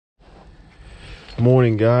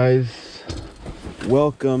Morning, guys.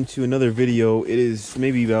 Welcome to another video. It is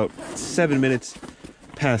maybe about 7 minutes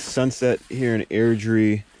past sunset here in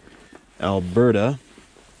Airdrie, Alberta.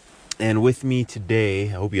 And with me today,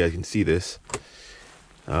 I hope you guys can see this.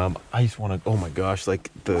 I just want to, oh my gosh,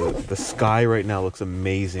 like the sky right now looks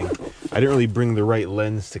amazing. I didn't really bring the right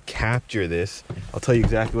lens to capture this. I'll tell you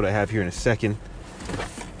exactly what I have here in a second.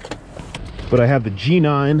 But I have the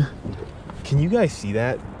G9. Can you guys see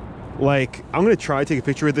that? Like, I'm gonna try to take a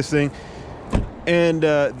picture of this thing. And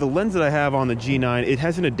the lens that I have on the G9, it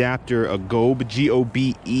has an adapter, a Gobe,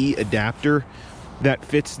 G-O-B-E adapter that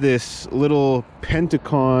fits this little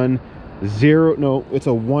Pentacon it's a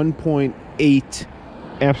 1.8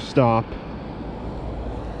 f-stop.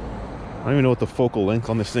 I don't even know what the focal length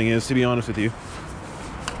on this thing is, to be honest with you.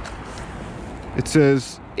 It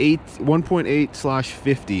says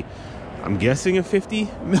 1.8/50. I'm guessing a 50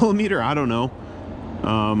 millimeter. I don't know.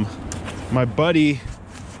 My buddy,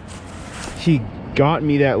 he got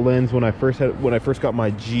me that lens when I first got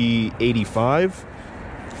my G85,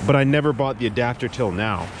 but I never bought the adapter till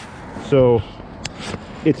now. So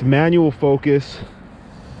it's manual focus,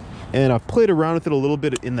 and I've played around with it a little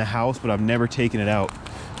bit in the house, but I've never taken it out.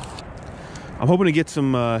 I'm hoping to get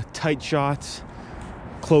some tight shots,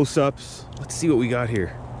 close-ups. Let's see what we got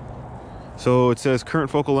here. So it says current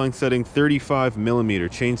focal length setting 35 millimeter.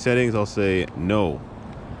 Change settings, I'll say no.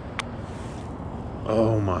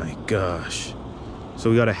 Oh my gosh.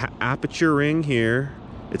 So we got a aperture ring here.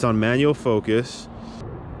 It's on manual focus.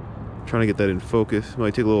 I'm trying to get that in focus.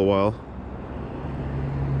 Might take a little while.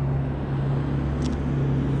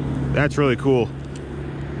 That's really cool.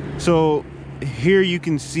 So here you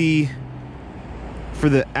can see for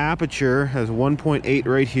the aperture has 1.8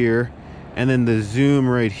 right here, and then the zoom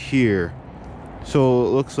right here. So it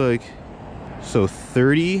looks like, so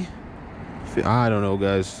 30, I don't know,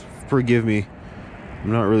 guys, forgive me.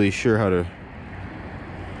 I'm not really sure how to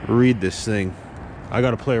read this thing. I got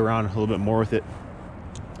to play around a little bit more with it.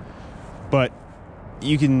 But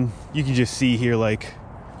you can just see here, like,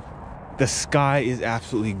 the sky is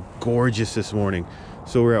absolutely gorgeous this morning.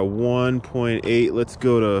 So we're at 1.8. Let's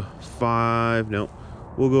go to 5. No,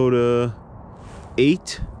 we'll go to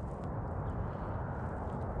 8.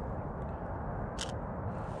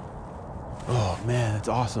 Oh man, that's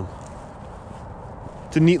awesome.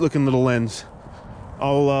 It's a neat looking little lens.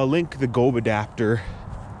 I'll link the Gobe adapter,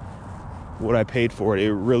 what I paid for it.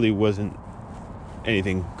 It really wasn't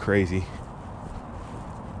anything crazy.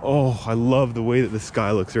 Oh, I love the way that the sky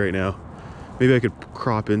looks right now. Maybe I could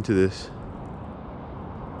crop into this.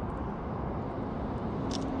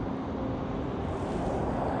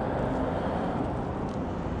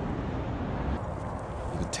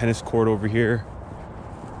 There's a tennis court over here.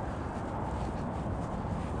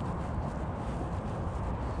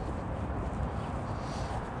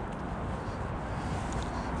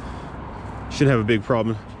 Shouldn't have a big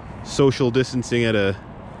problem social distancing at a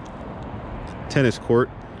tennis court,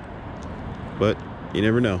 but you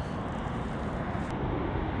never know.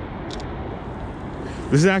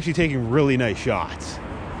 This is actually taking really nice shots.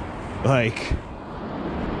 Like,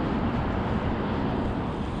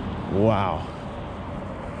 wow.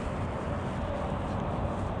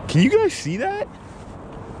 Can you guys see that?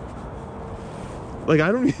 Like,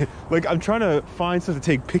 I don't even, like, I'm trying to find stuff to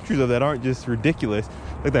take pictures of that aren't just ridiculous,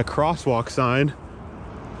 like that crosswalk sign,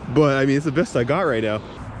 but I mean, it's the best I got right now.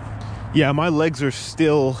 Yeah, my legs are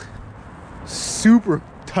still super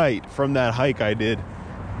tight from that hike I did.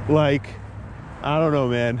 Like, I don't know,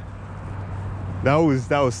 man. That was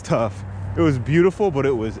tough. It was beautiful, but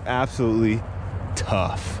it was absolutely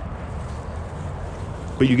tough.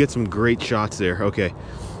 But you get some great shots there. Okay,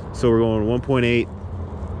 so we're going 1.8.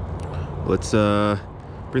 Let's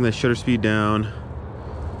bring that shutter speed down,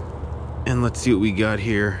 and let's see what we got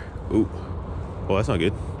here. Ooh, oh, that's not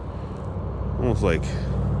good. Almost like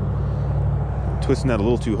twisting that a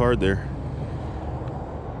little too hard there.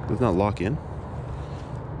 Does not lock in.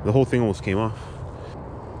 The whole thing almost came off.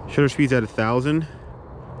 Shutter speed's at 1,000.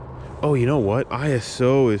 Oh, you know what?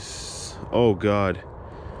 ISO is, oh god,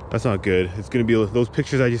 that's not good. It's gonna be, those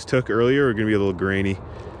pictures I just took earlier are gonna be a little grainy.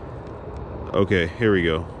 Okay, here we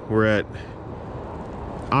go. We're at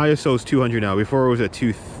ISO is 200 now. Before it was at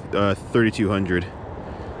 3,200.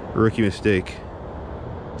 Rookie mistake.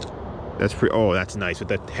 That's pretty. Oh, that's nice with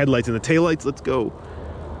the headlights and the taillights. Let's go.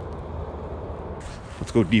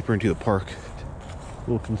 Let's go deeper into the park. A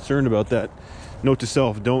little concerned about that. Note to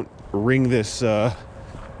self: don't ring this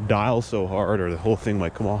dial so hard, or the whole thing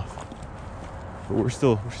might come off. But we're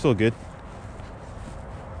still good.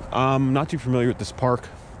 I'm not too familiar with this park.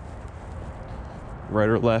 Right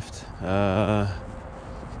or left?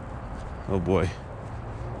 Oh boy.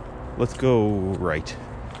 Let's go right,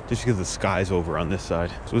 just because the sky's over on this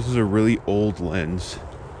side. So this is a really old lens,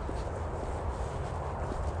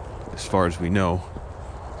 as far as we know.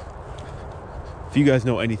 If you guys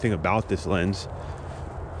know anything about this lens,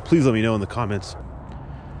 please let me know in the comments.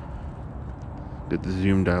 Get the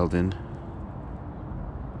zoom dialed in.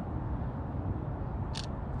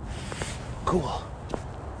 Cool.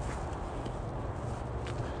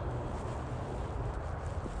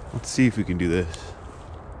 Let's see if we can do this.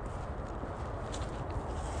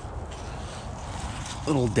 A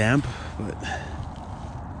little damp, but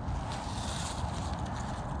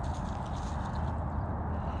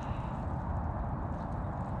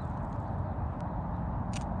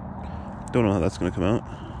don't know how that's gonna come out.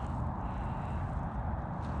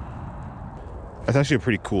 That's actually a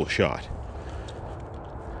pretty cool shot.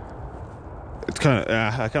 It's kind of,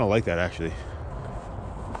 I kind of like that actually.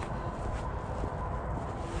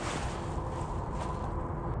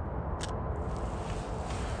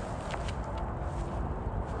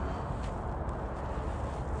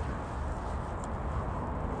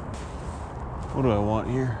 What do I want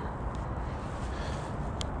here?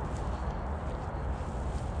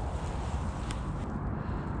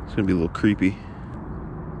 It's gonna be a little creepy.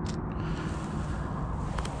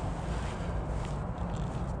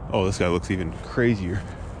 Oh, this guy looks even crazier.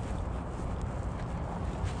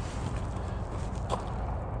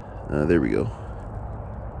 There we go.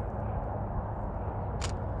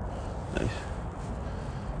 Nice.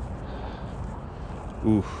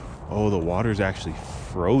 Ooh. Oh, the water's actually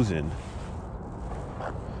frozen.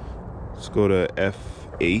 Let's go to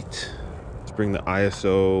F8. Let's bring the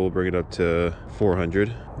ISO, we'll bring it up to 400.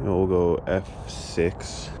 And we'll go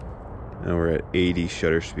F6. Now we're at 80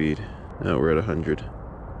 shutter speed. Now we're at 100.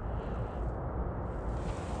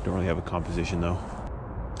 Don't really have a composition though.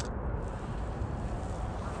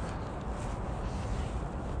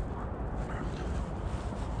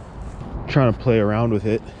 Trying to play around with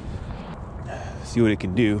it, see what it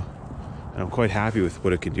can do. And I'm quite happy with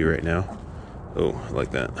what it can do right now. Oh, I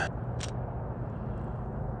like that.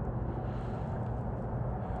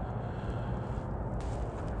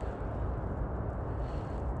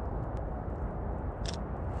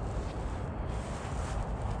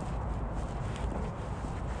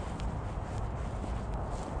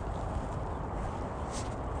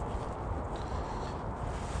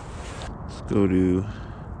 Go to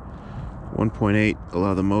 1.8,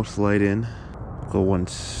 allow the most light in. We'll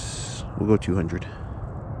go 200.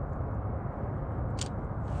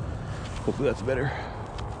 Hopefully that's better.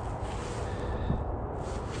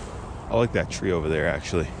 I like that tree over there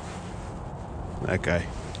actually. That guy.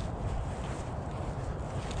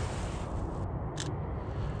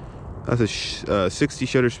 That's a 60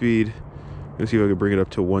 shutter speed. Let's see if I can bring it up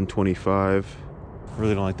to 125. I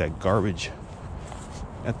really don't like that garbage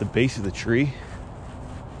at the base of the tree.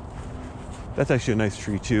 That's actually a nice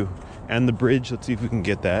tree too. And the bridge, let's see if we can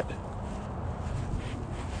get that.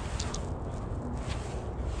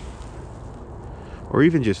 Or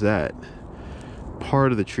even just that.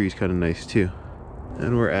 Part of the tree is kind of nice too.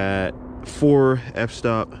 And we're at 4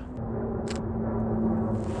 f-stop.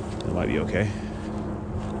 That might be okay.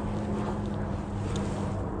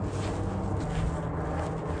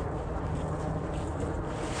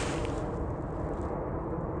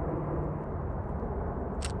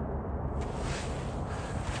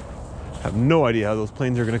 I have no idea how those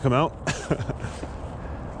planes are going to come out.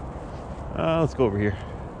 Let's go over here.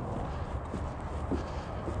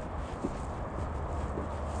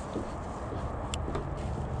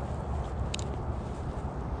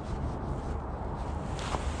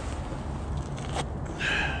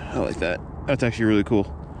 I like that. That's actually really cool.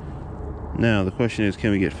 Now the question is,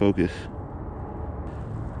 can we get focus?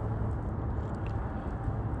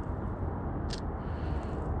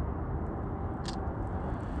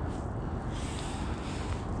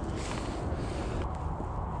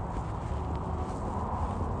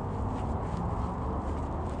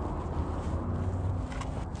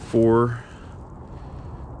 Four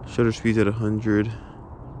shutter speeds at 100.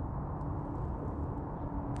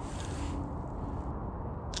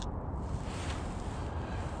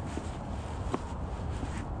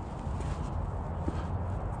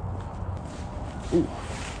 Ooh.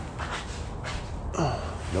 Oh,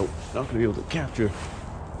 nope, not gonna be able to capture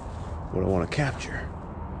what I want to capture.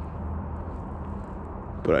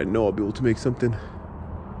 But I know I'll be able to make something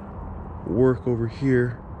work over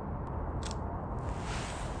here.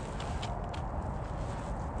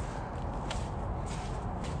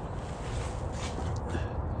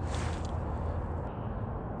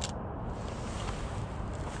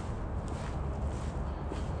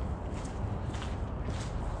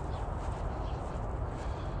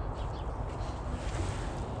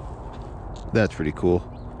 That's pretty cool.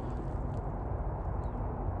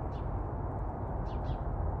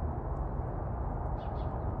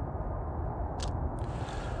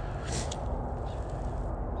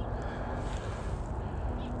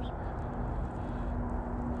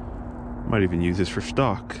 Might even use this for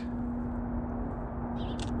stock.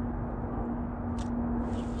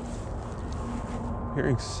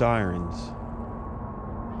 Hearing sirens.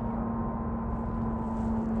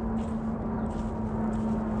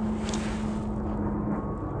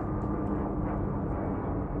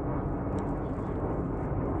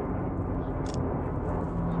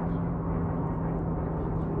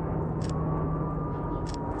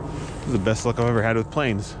 This is the best luck I've ever had with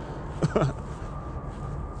planes. It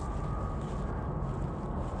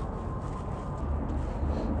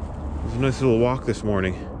was a nice little walk this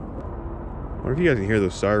morning. I wonder if you guys can hear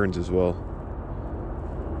those sirens as well.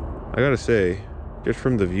 I gotta say, just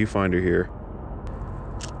from the viewfinder here,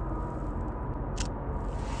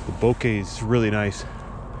 the bokeh is really nice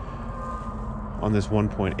on this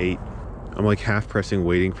 1.8. I'm like half pressing,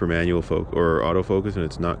 waiting for manual focus or autofocus, and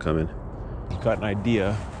it's not coming. You've got an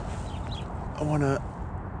idea. I wanna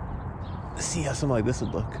see how something like this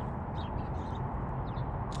would look.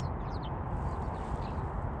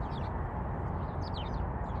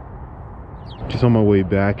 Just on my way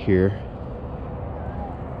back here,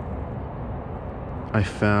 I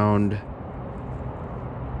found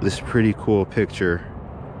this pretty cool picture,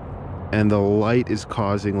 and the light is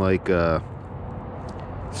causing like a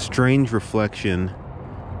strange reflection.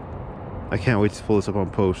 I can't wait to pull this up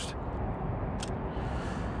on post.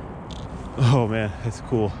 Oh man, that's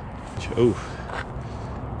cool. Oh,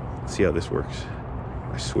 let's see how this works.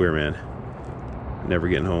 I swear, man, never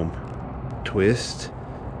getting home. Twist.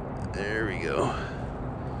 There we go.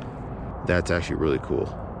 That's actually really cool.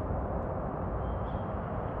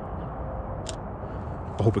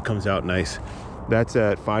 I hope it comes out nice. That's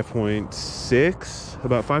at 5.6,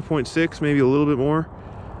 about 5.6, maybe a little bit more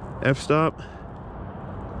f-stop.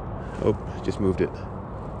 Oh, just moved it.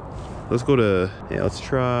 Let's go to, yeah, let's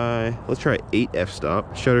try 8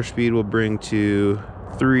 f-stop. Shutter speed will bring to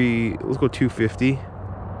 3, let's go 250.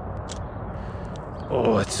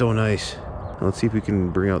 Oh, that's so nice. Let's see if we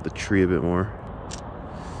can bring out the tree a bit more.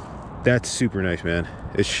 That's super nice, man.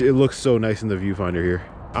 It looks so nice in the viewfinder here.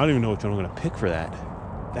 I don't even know which one I'm gonna pick for that.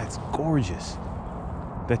 That's gorgeous.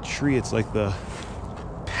 That tree, it's like the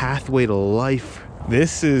pathway to life.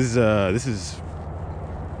 This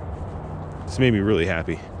made me really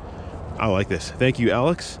happy. I like this. Thank you,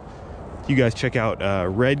 Alex. You guys check out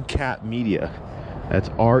Red Cat Media. That's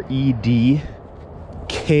REDKAP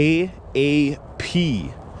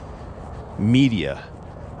Media.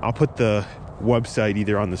 I'll put the website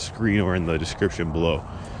either on the screen or in the description below.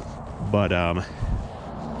 But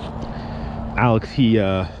Alex, he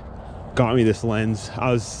got me this lens.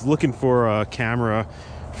 I was looking for a camera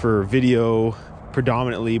for video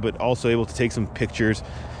predominantly, but also able to take some pictures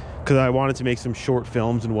because I wanted to make some short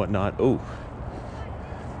films and whatnot. Oh.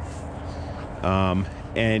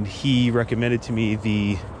 And he recommended to me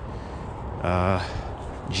the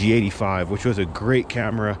G85, which was a great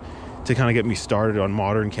camera to kind of get me started on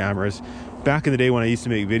modern cameras. Back in the day when I used to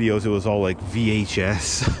make videos, it was all like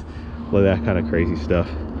VHS, like that kind of crazy stuff.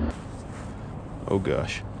 Oh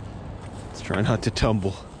gosh, let's try not to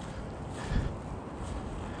tumble.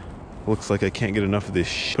 Looks like I can't get enough of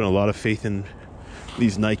this. Putting a lot of faith in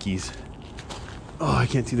these Nikes. Oh, I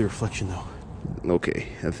can't see the reflection though. Okay,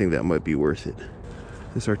 I think that might be worth it.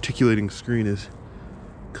 This articulating screen is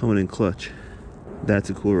coming in clutch. That's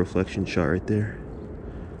a cool reflection shot right there.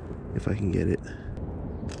 If I can get it.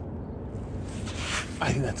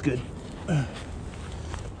 I think that's good.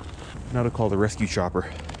 Now to call the rescue chopper.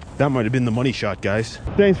 That might have been the money shot, guys.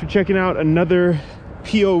 Thanks for checking out another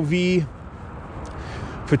POV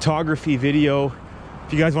photography video.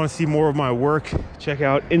 If you guys want to see more of my work, check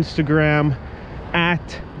out Instagram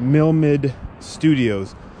at MILMID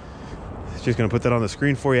Studios. Just gonna put that on the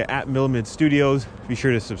screen for you, at MILMID Studios. Be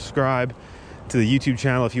sure to subscribe to the YouTube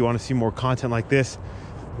channel if you want to see more content like this.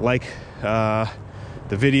 Like the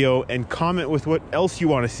video and comment with what else you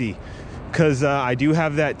want to see, because I do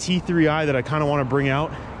have that T3i that I kind of want to bring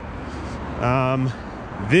out.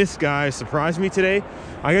 This guy surprised me today.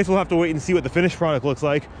 I guess we'll have to wait and see what the finished product looks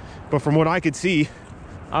like, but from what I could see,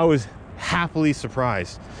 I was happily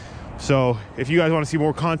surprised. So if you guys want to see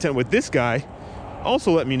more content with this guy,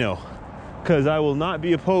 also let me know, because I will not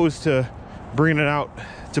be opposed to bringing it out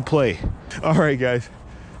to play. All right guys,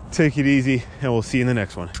 take it easy and we'll see you in the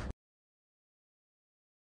next one.